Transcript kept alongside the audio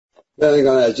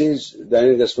بینندگان عزیز، در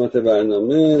این قسمت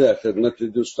برنامه در خدمت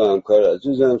دوست و همکار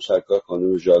عزیزم سرکار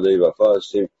خانم ژاله وفا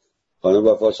هستیم. خانم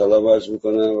وفا سلام عرض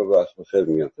میکنم و وقت بخیر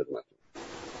میگم خدمتتون.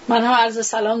 من هم عرض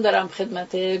سلام دارم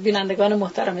خدمت بینندگان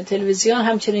محترم تلویزیون،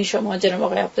 همچنین شما جناب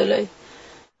آقای عبداللهی.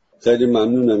 خیلی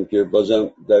ممنونم که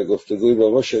بازم در گفتگوی با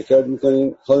ما شرکت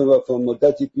میکنین. خانم وفا،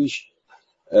 مدتی پیش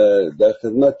در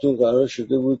خدمتتون قرار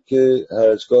شده بود که هر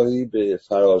از گاهی به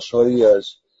فرازهایی از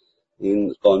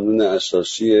این قانون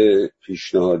اساسی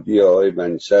پیشنهادی آقای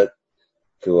بنی صدر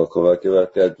که با کمک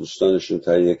وقتی از دوستانشون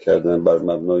تهیه کردن بر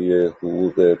مبنای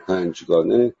حقوق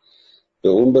پنجگانه به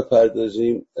اون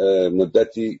بپردازیم.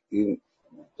 مدتی این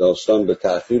داستان به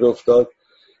تأخیر افتاد.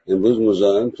 امروز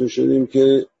مزاحمتون شدیم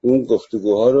که اون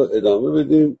گفتگوها رو ادامه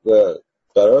بدیم و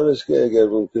قرار است که اگر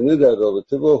ممکنه در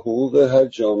رابطه با حقوق هر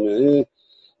جامعه،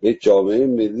 یک جامعه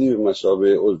ملی به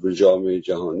مثابه عضو جامعه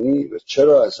جهانی، و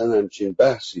چرا اصلا همچین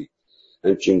بحثی،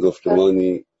 همچین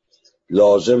گفتمانی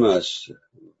لازم است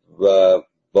و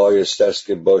بایست است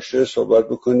که باشه صحبت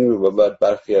بکنیم و بعد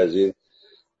برخی از این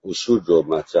اصول رو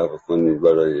مطرح بکنیم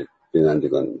برای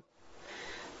بینندگان.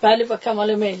 بله، با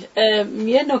کمال میل.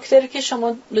 یه نکته که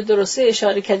شما به درستی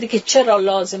اشاره کردی که چرا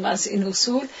لازم از این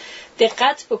اصول،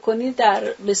 دقت بکنید در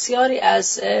بسیاری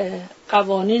از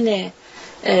قوانین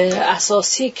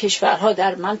اساسی کشورها،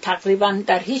 در من تقریبا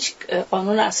در هیچ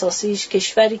قانون اساسی هیچ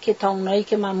کشوری که تا اونایی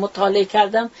که من مطالعه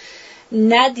کردم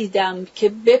ندیدم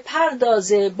که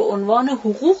بپردازه به عنوان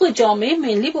حقوق جامعه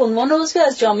ملی به عنوان عضو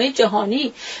از جامعه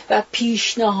جهانی و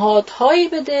پیشنهادهایی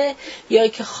بده یا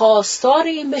که خواستار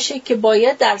این بشه که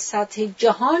باید در سطح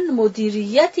جهان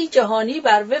مدیریتی جهانی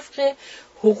بر وفق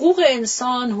حقوق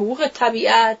انسان، حقوق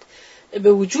طبیعت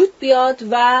به وجود بیاد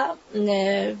و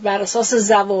بر اساس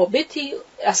ضوابطی،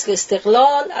 اصل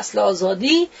استقلال، اصل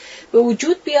آزادی به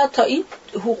وجود بیاد تا این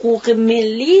حقوق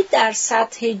ملی در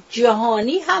سطح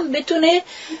جهانی هم بتونه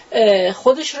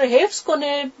خودش رو حفظ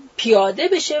کنه، پیاده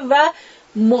بشه و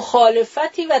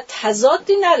مخالفتی و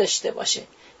تضادی نداشته باشه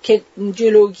که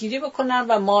جلوگیری بکنن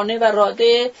و مانع و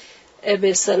راده به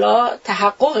اصطلاح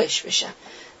تحققش بشن.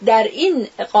 در این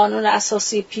قانون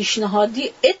اساسی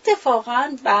پیشنهادی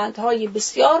اتفاقاً بندهای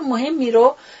بسیار مهمی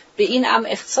رو به این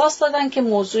اختصاص دادن که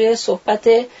موضوع صحبت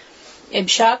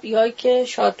امشب یا که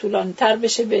شاید طولانی تر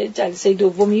بشه به جلسه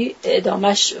دومی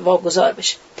ادامش واگذار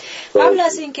بشه. قبل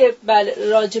از این که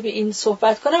راجع به این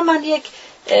صحبت کنم، من یک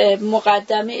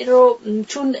مقدمه رو،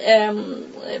 چون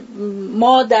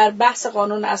ما در بحث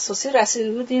قانون اساسی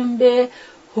رسیده بودیم به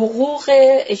حقوق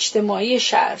اجتماعی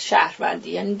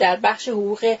شهروندی، یعنی در بخش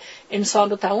حقوق انسان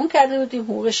رو تموم کرده بودیم،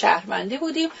 حقوق شهروندی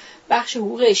بودیم، بخش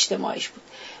حقوق اجتماعیش بود.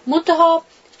 منتها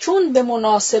چون به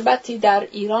مناسبتی در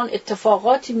ایران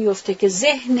اتفاقاتی میفته که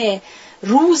ذهن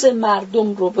روز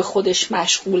مردم رو به خودش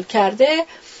مشغول کرده،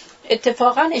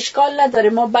 اتفاقا اشکال نداره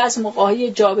ما بعض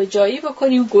موقعی جابجایی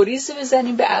بکنیم، گریز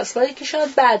بزنیم به اصلایی که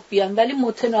شاید بد بیان ولی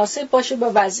متناسب باشه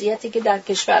با وضعیتی که در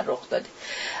کشور رخ داده.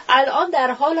 الان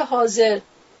در حال حاضر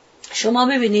شما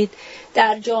ببینید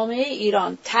در جامعه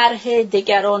ایران طرح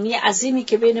دگرانی عظیمی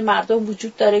که بین مردم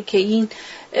وجود داره که این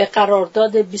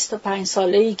قرارداد 25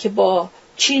 ساله‌ای که با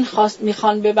چین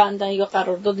میخوان ببندن یا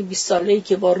قرارداد 20 ساله‌ای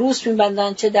که با روس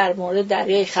میبندن، چه در مورد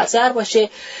دریای خزر باشه،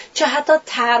 چه حتی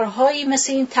طرح‌هایی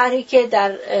مثل این طرحی که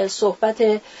در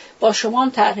صحبت با شما هم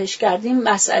طرحش کردیم،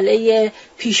 مسئله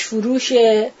پیشفروش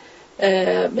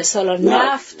مثلا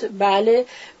نفت، بله،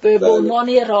 به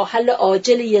عنوان راه حل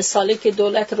عاجل یه ساله که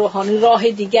دولت روحانی راه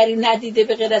دیگری ندیده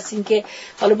به غیر از این که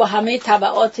حالا با همه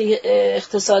تبعات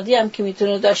اقتصادی هم که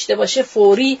میتونه داشته باشه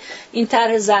فوری این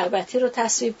طرح ضربتی رو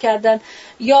تصویب کردن،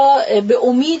 یا به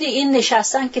امید این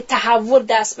نشستن که تحول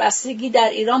دستبستگی در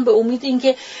ایران، به امید این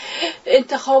که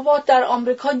انتخابات در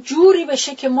آمریکا جوری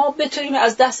بشه که ما بتونیم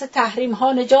از دست تحریم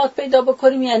ها نجات پیدا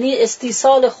بکنیم، یعنی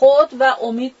استیصال خود و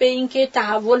امید به این که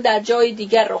تحول در جای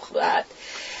دیگر رخ دهد.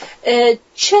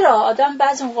 چرا آدم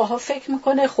بعضی موقع‌ها فکر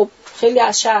میکنه، خب خیلی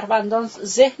از شهروندان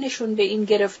ذهنشون به این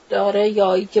گرفتاره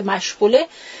یا ای که مشغوله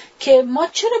که ما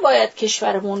چرا باید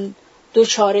کشورمون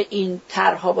دوچار این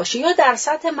طرح‌ها باشه، یا در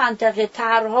سطح منطقه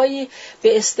طرح‌هایی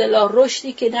به اصطلاح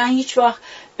رشدی که نه هیچ وقت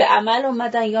به عمل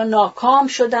اومدن یا ناکام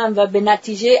شدن و به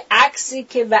نتیجه عکسی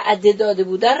که وعده داده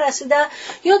بودن رسیدن،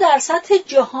 یا در سطح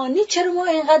جهانی چرا ما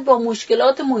اینقدر با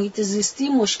مشکلات محیط زیستی،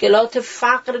 مشکلات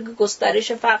فقر،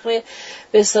 گسترش فقر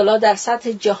به اصطلاح در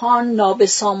سطح جهان،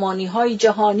 نابسامانی‌های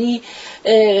جهانی،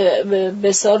 به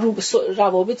اصطلاح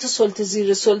روابط سلطه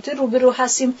زیر سلطه روبرو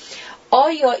هستیم.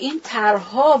 آیا این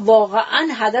طرح‌ها واقعاً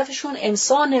هدفشون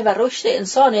انسانه و رشد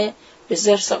انسانه؟ به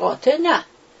زرس قاطع نه.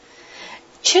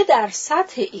 چه در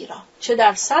سطح ایران، چه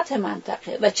در سطح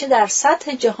منطقه و چه در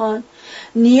سطح جهان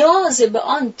نیاز به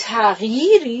آن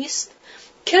تغییری است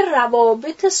که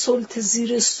روابط سلطه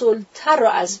زیر سلطه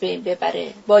را از بین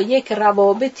ببره با یک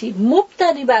روابطی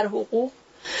مبتنی بر حقوق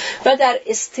و در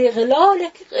استقلال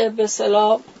به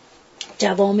اصطلاح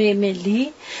جوامع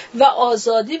ملی و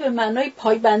آزادی به معنای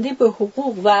پایبندی به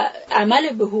حقوق و عمل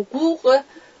به حقوق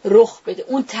رخ بده.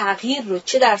 اون تغییر رو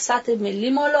چه در سطح ملی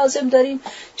ما لازم داریم،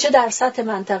 چه در سطح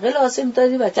منطقه لازم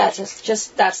داریم و چه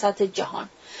در سطح جهان.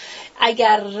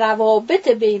 اگر روابط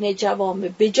بین جوامع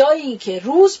به جای اینکه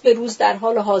روز به روز در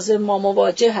حال حاضر ما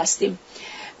مواجه هستیم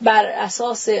بر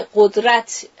اساس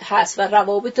قدرت هست و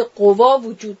روابط قوا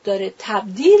وجود داره،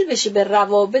 تبدیل بشه به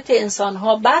روابط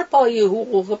انسانها بر پایه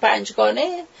حقوق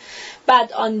پنجگانه،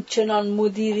 بعد آنچنان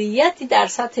مدیریتی در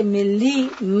سطح ملی،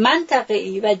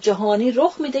 منطقه‌ای و جهانی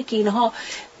رخ میده که اینها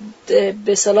به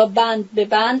اصطلاح بند به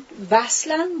بند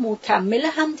وصلن، مکمل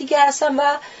هم دیگه هستن و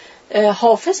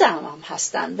حافظ هم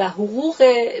هستن و حقوق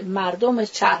مردم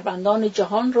شهروندان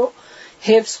جهان رو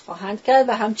حفظ خواهند کرد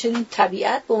و همچنین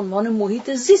طبیعت به عنوان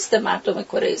محیط زیست مردم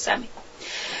کره زمین.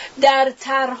 در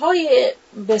طرح‌های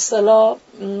به اصطلاح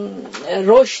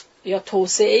رشد یا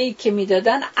توسعه‌ای که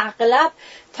میدادن اغلب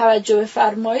توجه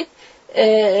بفرمایید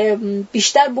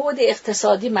بیشتر بعد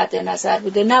اقتصادی مد نظر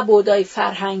بوده، نه بعدای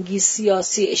فرهنگی،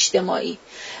 سیاسی، اجتماعی.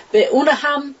 به اون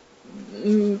هم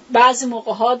بعضی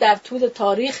موقع‌ها در طول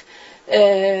تاریخ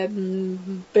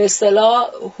به اصطلاح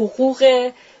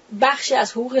حقوق، بخشی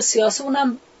از حقوق سیاسی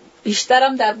اونم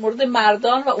بیشترم در مورد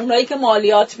مردان و اونایی که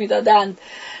مالیات میدادند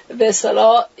به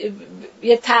اصطلاح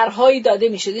یه طرح‌هایی داده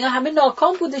میشد. اینا همه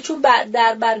ناکام بوده چون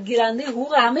در برگیرنده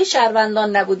حقوق همه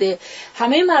شهروندان نبوده،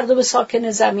 همه مردم ساکن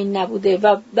زمین نبوده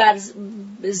و بر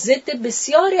ضد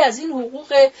بسیاری از این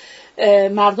حقوق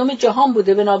مردم جهان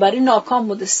بوده، بنابراین ناکام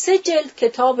بوده. 3 جلد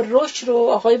کتاب رشد رو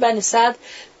آقای بنی صدر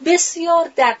بسیار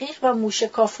دقیق و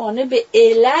موشکافانه به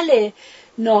علل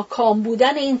ناکام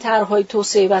بودن این طرح‌های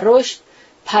توسعه و رشد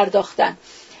پرداختن.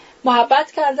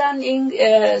 محبت کردن این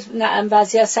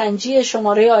وضعیت سنجی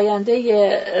شماره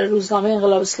آینده روزنامه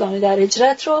انقلاب اسلامی در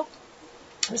هجرت رو،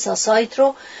 سایت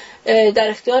رو در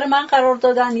اختیار من قرار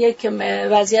دادن. یک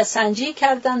وضعیت سنجی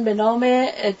کردن به نام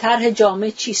طرح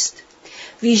جامعه چیست،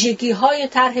 ویژگی های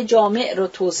طرح جامعه رو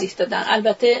توضیح دادن.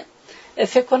 البته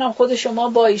فکر کنم خود شما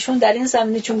با ایشون در این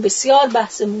زمینه چون بسیار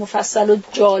بحث مفصل و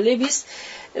جالبی است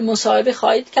مصاحبه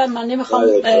خواهید کرد، من نمیخوام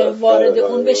وارد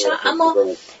اون بشم، اما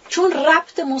چون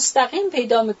ربط مستقیم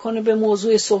پیدا میکنه به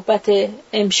موضوع صحبت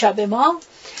امشب ما،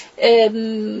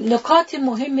 نکات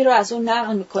مهمی رو از اون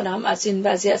نقل میکنم از این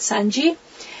وضعیت سنجی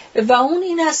و اون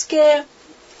این است که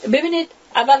ببینید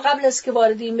اول قبل از که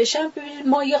وارد این بشم، ببینید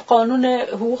ما یه قانون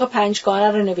حقوق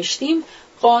پنجگانه رو نوشتیم،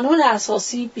 قانون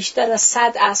اساسی بیشتر از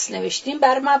 100 اصل نوشتیم،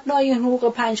 بر مبنای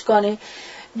حقوق پنجگانه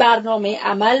برنامه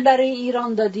عمل برای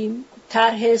ایران دادیم،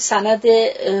 طرح سند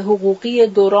حقوقی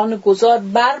دوران گذار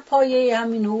بر پایه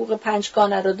همین حقوق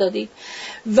پنجگانه رو دادیم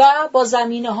و با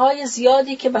زمینه‌های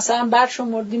زیادی که مثلا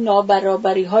برشمردیم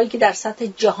نابرابری‌هایی که در سطح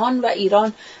جهان و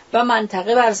ایران و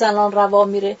منطقه بر زنان روا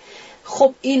میره.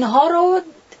 خب اینها رو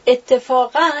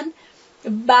اتفاقاً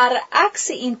برعکس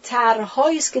این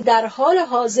طرح‌هایی است که در حال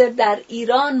حاضر در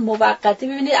ایران موقتی،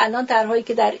 ببینید الان طرح‌هایی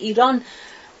که در ایران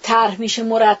طرح میشه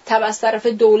مرتب از طرف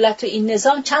دولت و این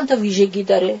نظام چند تا ویژگی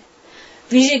داره.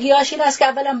 ویژگی‌هاش این است که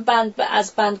اولا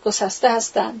از بند گسسته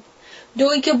هستند،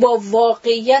 دویی که با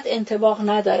واقعیت انطباق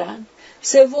ندارن،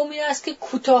 سومی است که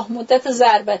کوتاه مدت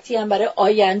ضربتی هم برای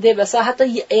آینده مثلا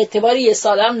حتی اعتبار یه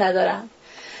سال هم ندارن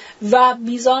و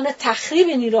میزان تخریب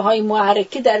نیروهای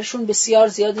محرکه درشون بسیار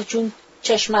زیاده چون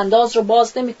چشمانداز رو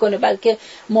باز نمی‌کنه بلکه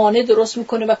مانع درست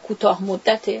می‌کنه و کوتاه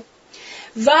مدته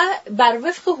و بر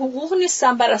وفق حقوق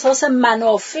نیستن، بر اساس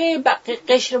منافع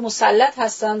قشر مسلط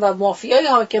هستن و مافیای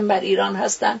حاکم بر ایران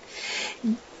هستن.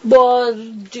 با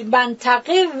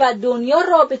منطقه و دنیا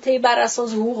رابطه بر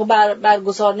اساس حقوق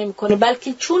برگزار نمی‌کنه،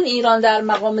 بلکه چون ایران در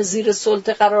مقام زیر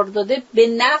سلطه قرار داده به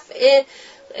نفع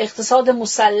اقتصاد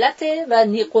مسلطه و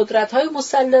قدرت‌های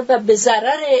مسلط و به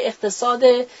ضرر اقتصاد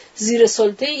زیر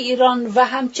سلطه ایران و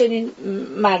همچنین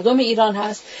مردم ایران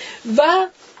هست. و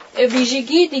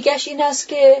ویژگی دیگه‌اش این است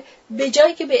که به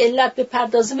جایی که به علت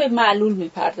بپردازه به معلول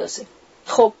میپردازه.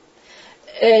 خب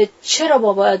چرا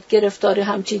ما باید گرفتار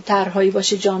همچین طرح‌هایی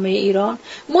باشه جامعه ایران؟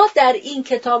 ما در این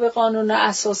کتاب قانون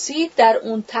اساسی در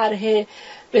اون طرح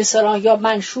بسیار یا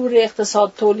منشور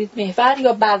اقتصاد تولید محور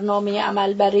یا برنامه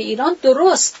عمل برای ایران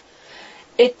درست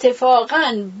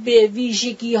اتفاقاً به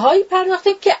ویژگی‌هایی پرداخته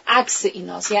که عکس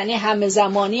ایناست، یعنی همه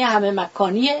زمانی همه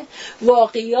مکانیه،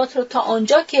 واقعیات رو تا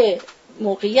آنجا که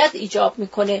موقعیت ایجاب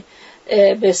میکنه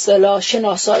به اصطلاح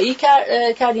شناسایی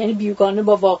کرد، یعنی بیگانه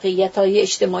با واقعیت‌های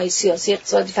اجتماعی، سیاسی،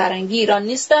 اقتصادی، فرهنگی ایران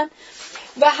نیستن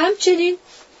و همچنین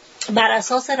بر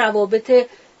اساس روابط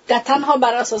در تنها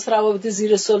بر اساس روابط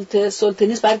زیر سلطه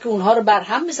نیست، بلکه اونها رو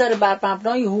برهم میذاره، بر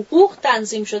مبنای حقوق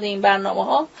تنظیم شده این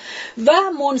برنامه‌ها و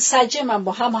منسجمن،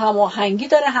 با هم هماهنگی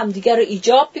داره، همدیگر رو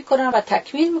ایجاب میکنن و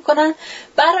تکمیل میکنن،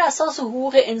 بر اساس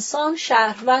حقوق انسان،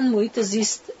 شهروند، محیط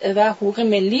زیست و حقوق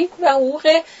ملی و حقوق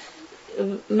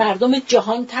مردم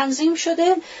جهان تنظیم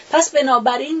شده. پس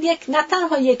بنابراین نه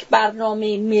تنها یک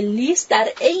برنامه ملی است، در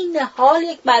عین حال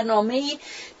یک برنامه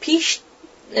پیش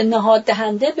نهاد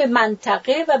دهنده به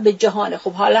منطقه و به جهان.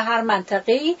 خب حالا هر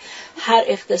منطقه‌ای، هر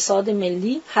اقتصاد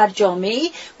ملی، هر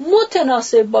جامعه‌ای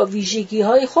متناسب با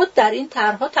ویژگی‌های خود در این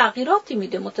طرح‌ها تغییراتی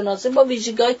میده، متناسب با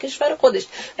ویژگی‌های کشور خودش،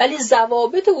 ولی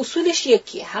ضوابط و اصولش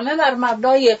یکیه، همه بر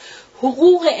مبنای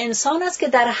حقوق انسان است که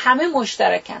در همه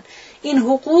مشترکن. این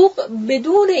حقوق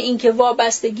بدون اینکه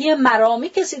وابستگی مرامی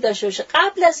کسی داشته باشه،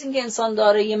 قبل از اینکه انسان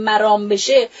دارای مرام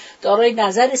بشه، دارای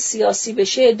نظر سیاسی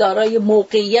بشه، دارای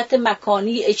موقعیت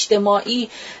مکانی، اجتماعی،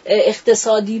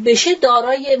 اقتصادی بشه،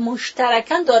 دارای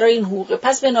مشترکاً دارای این حقوق.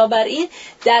 پس بنابراین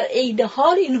در عین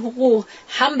حال این حقوق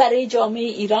هم برای جامعه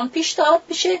ایران پیشنهاد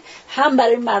میشه، هم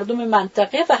برای مردم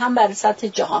منطقه و هم برای سطح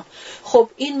جهان. خب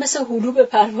این مثل هلو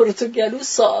پرورت و گلو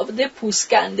ساده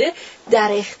پوسکنده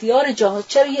در اختیار جهان.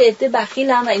 چرا یه عده بخیل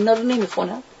هم و اینا رو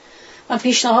نمیخونن؟ من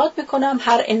پیشنهاد میکنم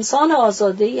هر انسان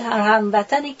آزاده‌ای، هر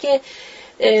هموطنی که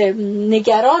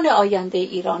نگران آینده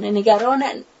ایرانه، نگران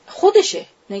خودشه،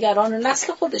 نگران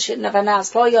نسل خودشه و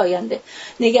نسل‌های آینده،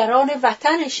 نگران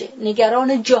وطنشه،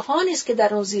 نگران جهانی است که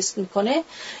در اون زیست میکنه،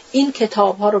 این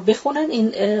کتاب‌ها رو بخونن،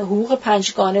 این حقوق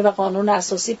پنجگانه و قانون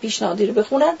اساسی پیشنهادی رو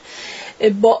بخونن،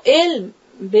 با علم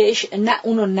بهش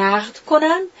اونو نقد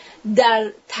کنن،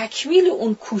 در تکمیل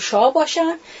اون کوشا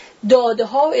باشن، داده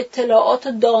ها و اطلاعات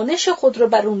و دانش خود رو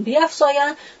بر اون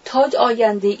بیفزاین تا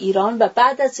آینده ایران و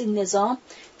بعد از این نظام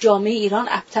جامعه ایران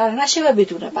ابتر نشه و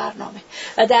بدون برنامه.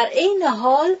 و در عین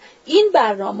حال این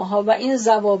برنامه ها و این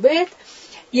ضوابط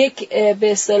یک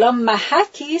به اصطلاح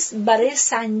محکی است برای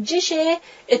سنجش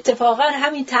اتفاقا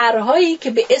همین طرح‌هایی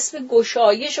که به اسم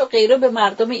گشایش و غیره به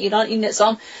مردم ایران این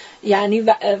نظام یعنی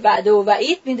وعده و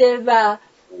وعید میده و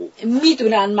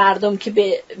میدونن مردم که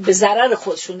به ضرر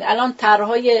خودشونه. الان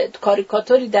طرح‌های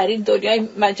کاریکاتوری در این دنیای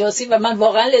مجازی و من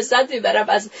واقعا لذت میبرم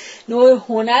از نوع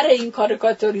هنر این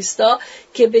کاریکاتوریستا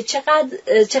که به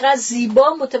چقدر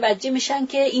زیبا متوجه میشن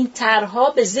که این طرح‌ها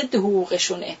به ضد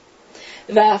حقوقشونه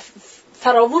و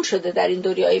فراوون شده در این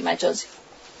دنیای مجازی.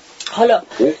 حالا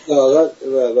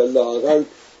لااقل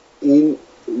این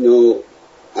نوع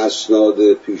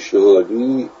اسناد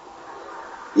پیشنهادی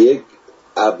یک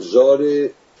ابزار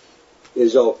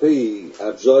اضافه‌ای،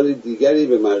 ابزار دیگری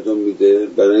به مردم میده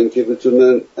برای اینکه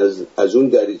بتونن از اون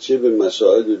دریچه به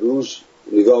مسائل روز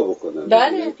نگاه بکنن.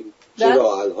 بله. چه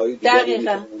راه‌حل‌های دیگری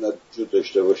میتونه وجود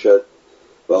داشته باشد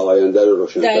و آینده رو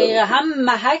روشن کنه. هم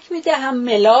محک میده، هم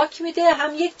ملاک میده،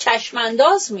 هم یک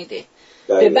چشمانداز میده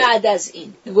به بعد از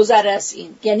این، گذر از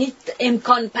این، یعنی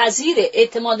امکان پذیره،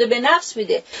 اعتماد به نفس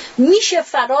میده، میشه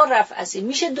فرار رفت از این،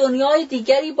 میشه دنیای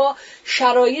دیگری با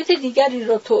شرایط دیگری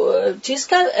رو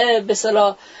به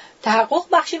اصطلاح تحقق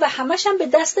بخشی و همش هم به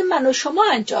دست من و شما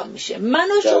انجام میشه. من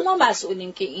و شما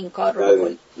مسئولیم که این کار رو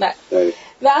کنیم.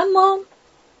 و اما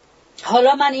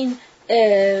حالا من این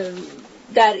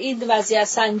در این وضعیت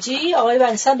سنجی آقای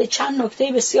بنی‌صدر به چند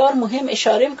نکته بسیار مهم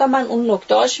اشاره میکنم، من اون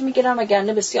نکته‌هاش میگیرم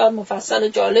وگرنه بسیار مفصل و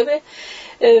جالبه.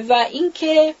 و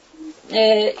اینکه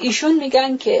ایشون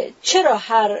میگن که چرا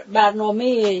هر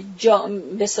برنامه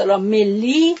به اصطلاح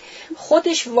ملی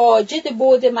خودش واجد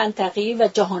بعد منطقی و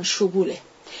جهان شموله،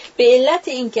 به علت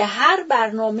اینکه هر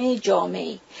برنامه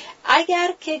جامعی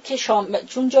اگر که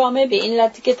چون جامعه به این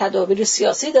علتی که تدابیر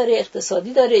سیاسی داره،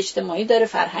 اقتصادی داره، اجتماعی داره،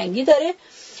 فرهنگی داره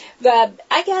و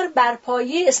اگر بر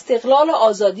پایه استقلال و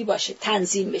آزادی باشه،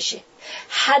 تنظیم بشه،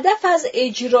 هدف از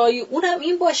اجرای اونم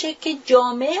این باشه که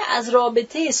جامعه از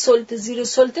رابطه سلطه زیر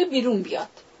سلطه بیرون بیاد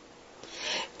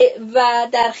و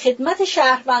در خدمت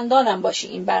شهروندان هم باشه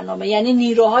این برنامه، یعنی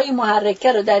نیروهای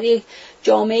محرکه رو در یک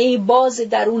جامعه باز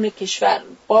درون کشور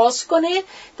باز کنه،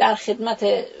 در خدمت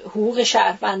حقوق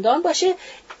شهروندان باشه.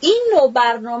 این نوع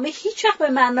برنامه هیچ وقت به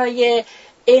معنای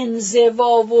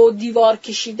انزوا و دیوار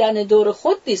کشیدن دور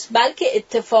خود نیست، بلکه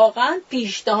اتفاقاً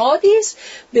پیشنهادی است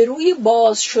به روی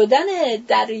باز شدن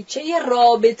دریچه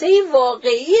رابطه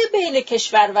واقعی بین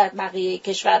کشور و بقیه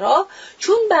کشورها،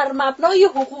 چون بر مبنای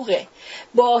حقوقه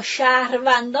با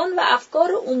شهروندان و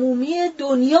افکار عمومی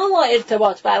دنیا ما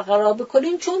ارتباط برقرار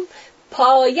بکنیم، چون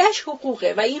پایش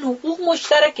حقوقه و این حقوق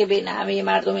مشترکه بین همه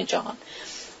مردم جهان.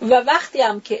 و وقتی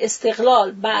هم که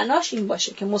استقلال معناش این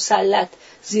باشه که مسلط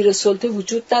زیر سلطه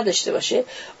وجود نداشته باشه،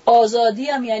 آزادی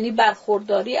هم یعنی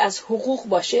برخورداری از حقوق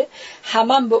باشه،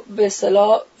 هم به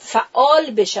اصطلاح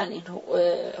فعال بشن این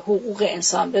حقوق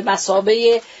انسان به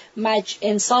مثابه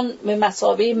انسان به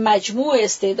مثابه مجموع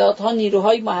استعدادها،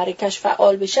 نیروهای محرکش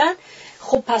فعال بشن.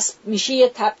 خب پس میشه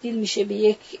یه تبدیل میشه به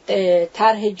یک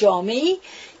طرح جامعی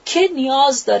که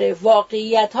نیاز داره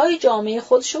واقعیت‌های جامعه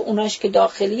خودشو، اوناش که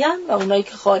داخلی هن و اونایی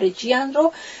که خارجی هن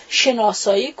رو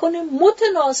شناسایی کنه،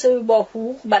 متناسب با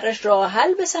حقوق براش راه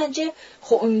حل بسنجه.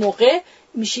 خب این موقع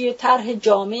میشه یه طرح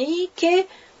جامعی که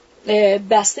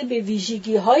بسته به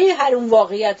ویژگی‌های هر اون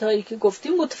واقعیت‌هایی که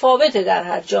گفتیم متفاوته در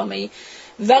هر جامعه‌ای،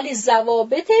 ولی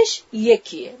ضوابطش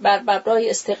یکیه، بر مبنای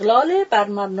استقلاله، بر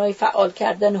مبنای فعال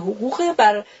کردن حقوق،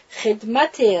 بر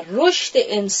خدمت رشد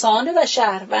انسان و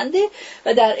شهرونده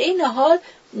و در این حال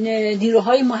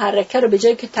نیروهای محرکه رو به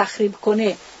جای که تخریب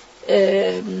کنه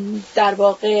در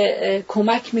واقع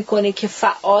کمک میکنه که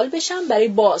فعال بشن برای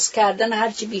باز کردن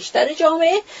هرچی بیشتر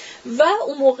جامعه. و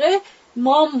اون موقع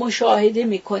ما مشاهده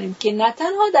میکنیم که نه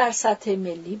تنها در سطح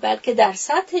ملی بلکه در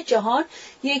سطح جهان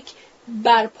یک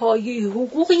برپایی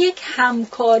حقوق، یک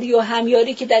همکاری و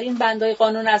همیاری که در این بندهای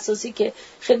قانون اساسی که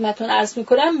خدمتون عرض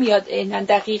میکنم میاد عیناً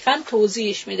دقیقاً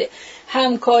توضیحش میده.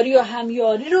 همکاری و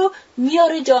همیاری رو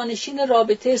میاره جانشین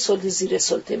رابطه سلطه زیر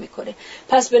سلطه میکنه.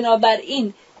 پس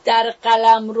بنابراین در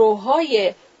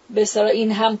قلمروهای به اصطلاح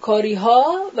این همکاری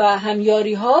ها و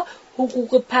همیاری ها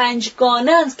حقوق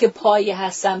پنجگانه است که پایه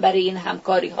هستن برای این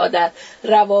همکاری ها در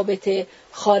روابط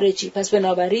خارجی. پس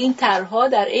بنابراین طرح‌ها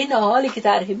در این حالی که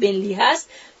طرح ملی هست،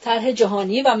 طرح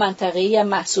جهانی و منطقه‌ای هم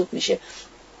محسوب میشه.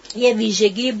 یه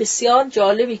ویژگی بسیار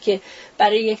جالبی که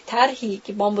برای یک طرحی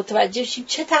که ما متوجه شیم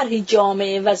چه طرحی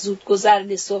جامعه و زودگذر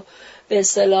نیست و به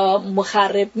اصطلاح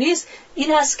مخرب نیست،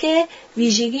 این است که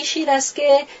ویژگیش این است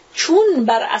که چون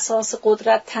بر اساس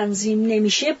قدرت تنظیم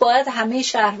نمیشه، باید همه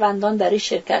شهروندان در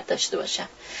شرکت داشته باشن.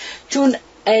 چون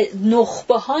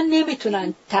نخبه ها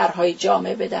نمیتونن طرحهای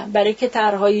جامعه بدن، برای که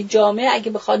طرحهای جامعه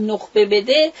اگه بخواد نخبه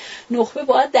بده، نخبه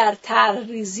باید در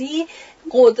طرحریزی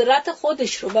قدرت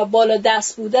خودش رو و بالا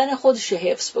دست بودن خودش رو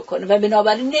حفظ بکنه و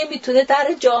بنابراین نمیتونه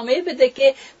طرح جامعه بده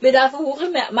که به نفع حقوق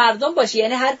مردم باشه.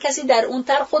 یعنی هر کسی در اون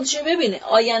طرح خودش رو ببینه،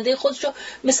 آینده خودش رو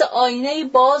مثل آینه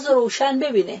باز و روشن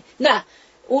ببینه، نه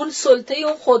اون سلطه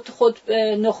اون خود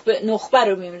نخبه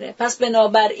رو میبینه. پس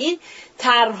بنابراین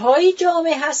طرحهای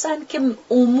جامعه هستن که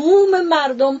عموم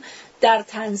مردم در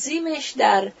تنظیمش،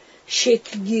 در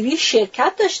شکلگیری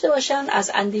شرکت داشته باشن،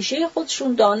 از اندیشه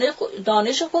خودشون،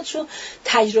 دانش خودشون،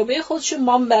 تجربه خودشون.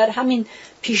 ما بر همین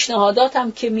پیشنهادات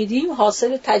هم که میدیم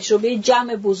حاصل تجربه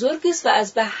جمع بزرگی است و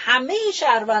از به همه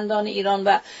شهروندان ایران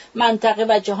و منطقه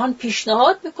و جهان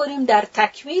پیشنهاد میکنیم در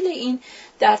تکمیل این،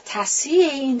 در تصحیح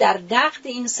این، در نقد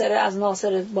این سر از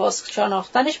ناصر باز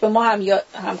شناختنش به ما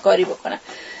همکاری بکنن،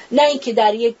 نه اینکه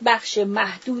در یک بخش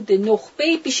محدود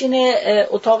نخبه‌ای پیشینه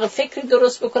اتاق فکری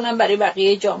درست بکنن برای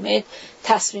بقیه جامعه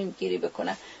تصمیم گیری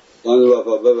بکنن. خانم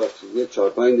وفا ببخشید 4-5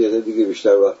 دقیقه دیگه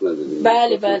بیشتر وقت نداریم.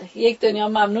 بله یک دنیا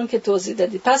ممنون که توضیح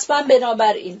دادید. پس من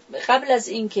بنابراین قبل از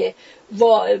این که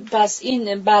پس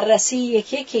این بررسی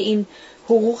یکی که این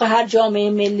حقوق هر جامعه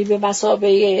ملی به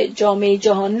مثابه جامعه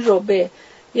جهانی رو به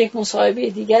یک مصاحبه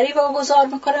دیگری واگذار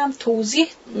میکنم، توضیح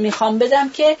میخوام بدم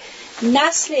که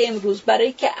نسل امروز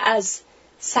برای که از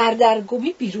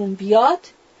سردرگمی بیرون بیاد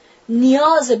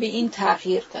نیاز به این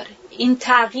تغییر داره. این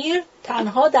تغییر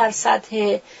تنها در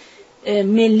سطح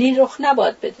ملی رخ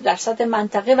نباید بده، در سطح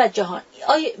منطقه و جهان.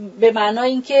 به معنای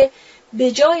اینکه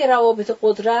به جای روابط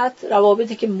قدرت،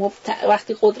 روابطی که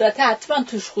وقتی قدرت حتما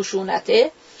توش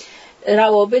خشونته،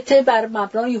 روابط بر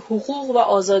مبنای حقوق و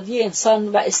آزادی انسان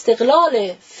و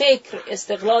استقلال فکر،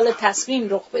 استقلال تصمیم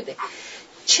رخ بده.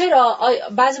 چرا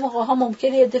بعضی موقع ها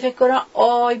ممکنه یه فکر کنن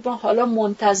ما حالا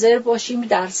منتظر باشیم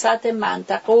در سطح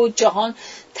منطقه و جهان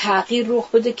تغییر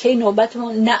رخ بده که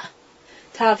نوبتمون؟ نه،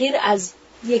 تغییر از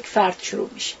یک فرد شروع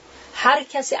میشه. هر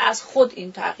کسی از خود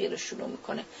این تغییر شروع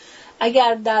میکنه.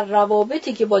 اگر در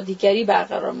روابطی که با دیگری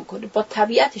برقرار میکنه، با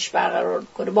طبیعتش برقرار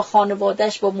میکنه، با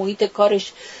خانوادهش، با محیط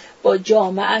کارش، با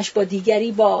جامعهش، با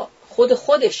دیگری، با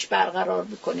خودش برقرار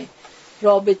میکنه،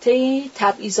 رابطه‌ای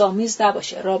تبعیض‌آمیز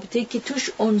نباشه، رابطه‌ای که توش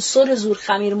عنصر زور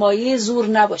خمیرمایه زور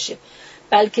نباشه،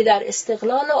 بلکه در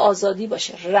استقلال و آزادی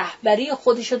باشه، رهبری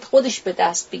خودش به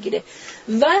دست بگیره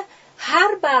و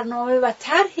هر برنامه و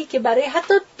طرحی که برای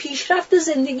حتی پیشرفت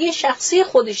زندگی شخصی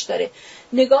خودش داره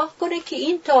نگاه کنه که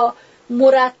این تا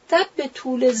مرتب به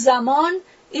طول زمان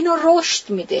اینو رشد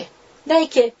میده، نه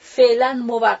که فعلا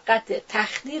موقت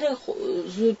تخدیر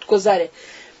زود گذره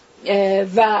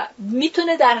و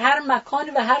میتونه در هر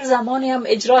مکانی و هر زمانی هم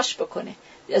اجراش بکنه.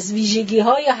 از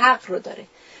ویژگی‌های حق رو داره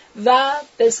و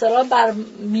به اصطلاح بر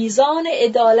میزان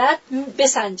عدالت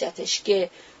بسنجتش که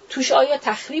توش آیا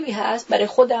تخریبی هست برای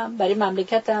خودم، برای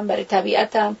مملکتم، برای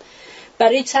طبیعتم،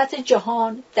 برای سطح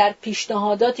جهان. در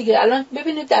پیشنهاداتی که الان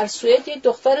ببینید در سوئد یک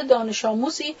دختر دانش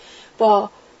آموزی با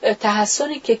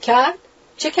تحسنی که کرد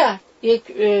چه کرد؟ یک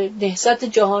نهضت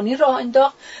جهانی راه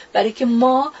انداخت برای که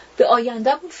ما به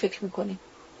آینده فکر میکنیم.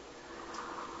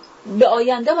 به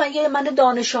آینده من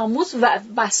دانش آموز و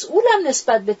مسئولم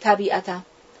نسبت به طبیعتم،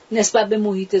 نسبت به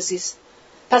محیط زیست.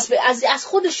 پس از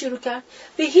خودش شروع کرد،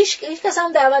 به هیچ کس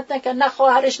هم دعوت نکرد، نه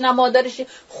خواهرش نه مادرش،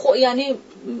 یعنی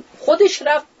خودش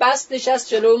رفت بس نشست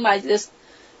جلو مجلس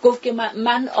گفت که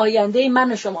من آینده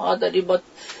من و شما داری با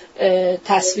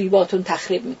تصویباتون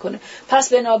تخریب میکنه.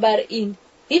 پس بنابراین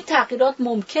این تغییرات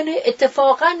ممکنه،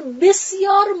 اتفاقا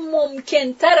بسیار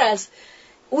ممکنتر از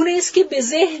اون است که به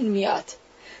ذهن میاد،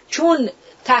 چون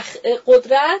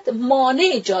قدرت مانع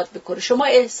ایجاد بکنه. شما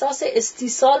احساس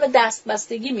استیصال و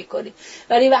دستبستگی میکنید،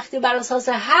 ولی وقتی بر اساس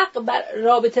حق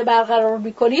رابطه برقرار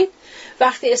میکنید،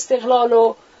 وقتی استقلال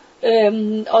و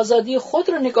آزادی خود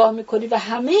رو نگاه میکنید و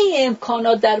همه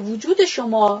امکانات در وجود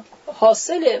شما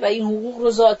حاصله و این حقوق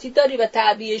رو ذاتی داری و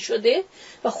تعبیه شده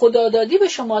و خدادادی به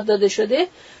شما داده شده،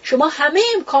 شما همه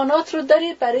امکانات رو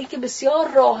دارید برای که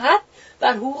بسیار راحت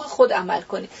بر حقوق خود عمل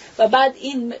کنید. و بعد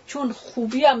این چون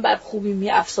خوبی هم بر خوبی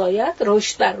می افزاید،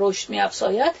 رشد بر رشد می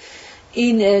افزاید،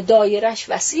 این دایرش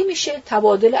وسیع میشه،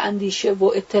 تبادل اندیشه و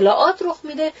اطلاعات رخ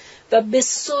میده و به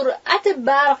سرعت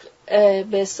برق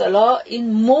به اصطلاح این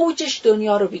موجش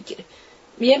دنیا رو بگیره.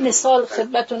 یه مثال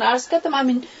خدمتتون عرض کردم،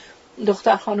 همین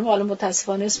دختر خانم، حالا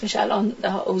متاسفانه اسمش الان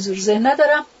حضور ذهن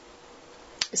ندارم،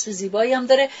 اسم زیبایی هم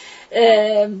داره،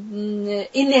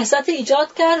 این نهضت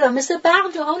ایجاد کرد و مثل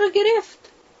برق جهان رو گرفت.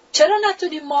 چرا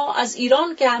نتونیم ما از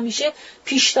ایران که همیشه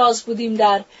پیشتاز بودیم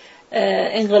در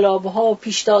انقلاب‌ها و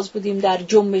پیشتاز بودیم در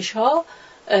جنبش‌ها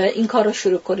این کار رو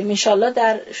شروع کنیم؟ انشالله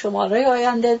در شماره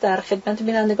آینده در خدمت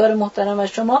بینندگان محترم و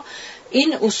شما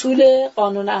این اصول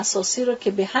قانون اساسی رو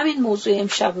که به همین موضوع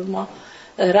امشب ما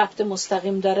ربط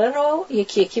مستقیم داره رو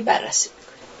یکی یکی بررسی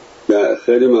می‌کنیم.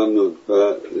 خیلی ممنون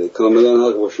و کاملا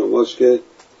حق با شماست که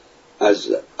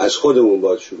از خودمون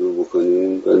باید شروع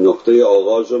بکنیم و نقطه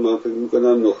آغاز رو من فکر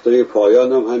می‌کنم نقطه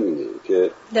پایان هم همینه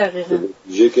که دقیقاً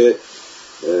که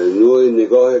نوع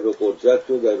نگاه به قدرت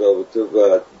رو در رابطه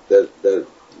و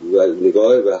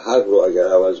نگاه به حق رو اگر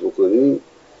عوض بکنیم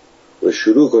و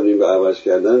شروع کنیم به عوض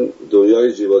کردن،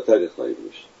 دنیای زیباتری خواهیم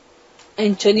داشت.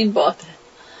 این چنین باده.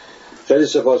 خیلی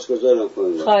سپاسگزارم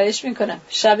خانم. خواهش میکنم.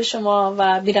 شب شما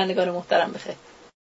و بینندگان محترم بخیر.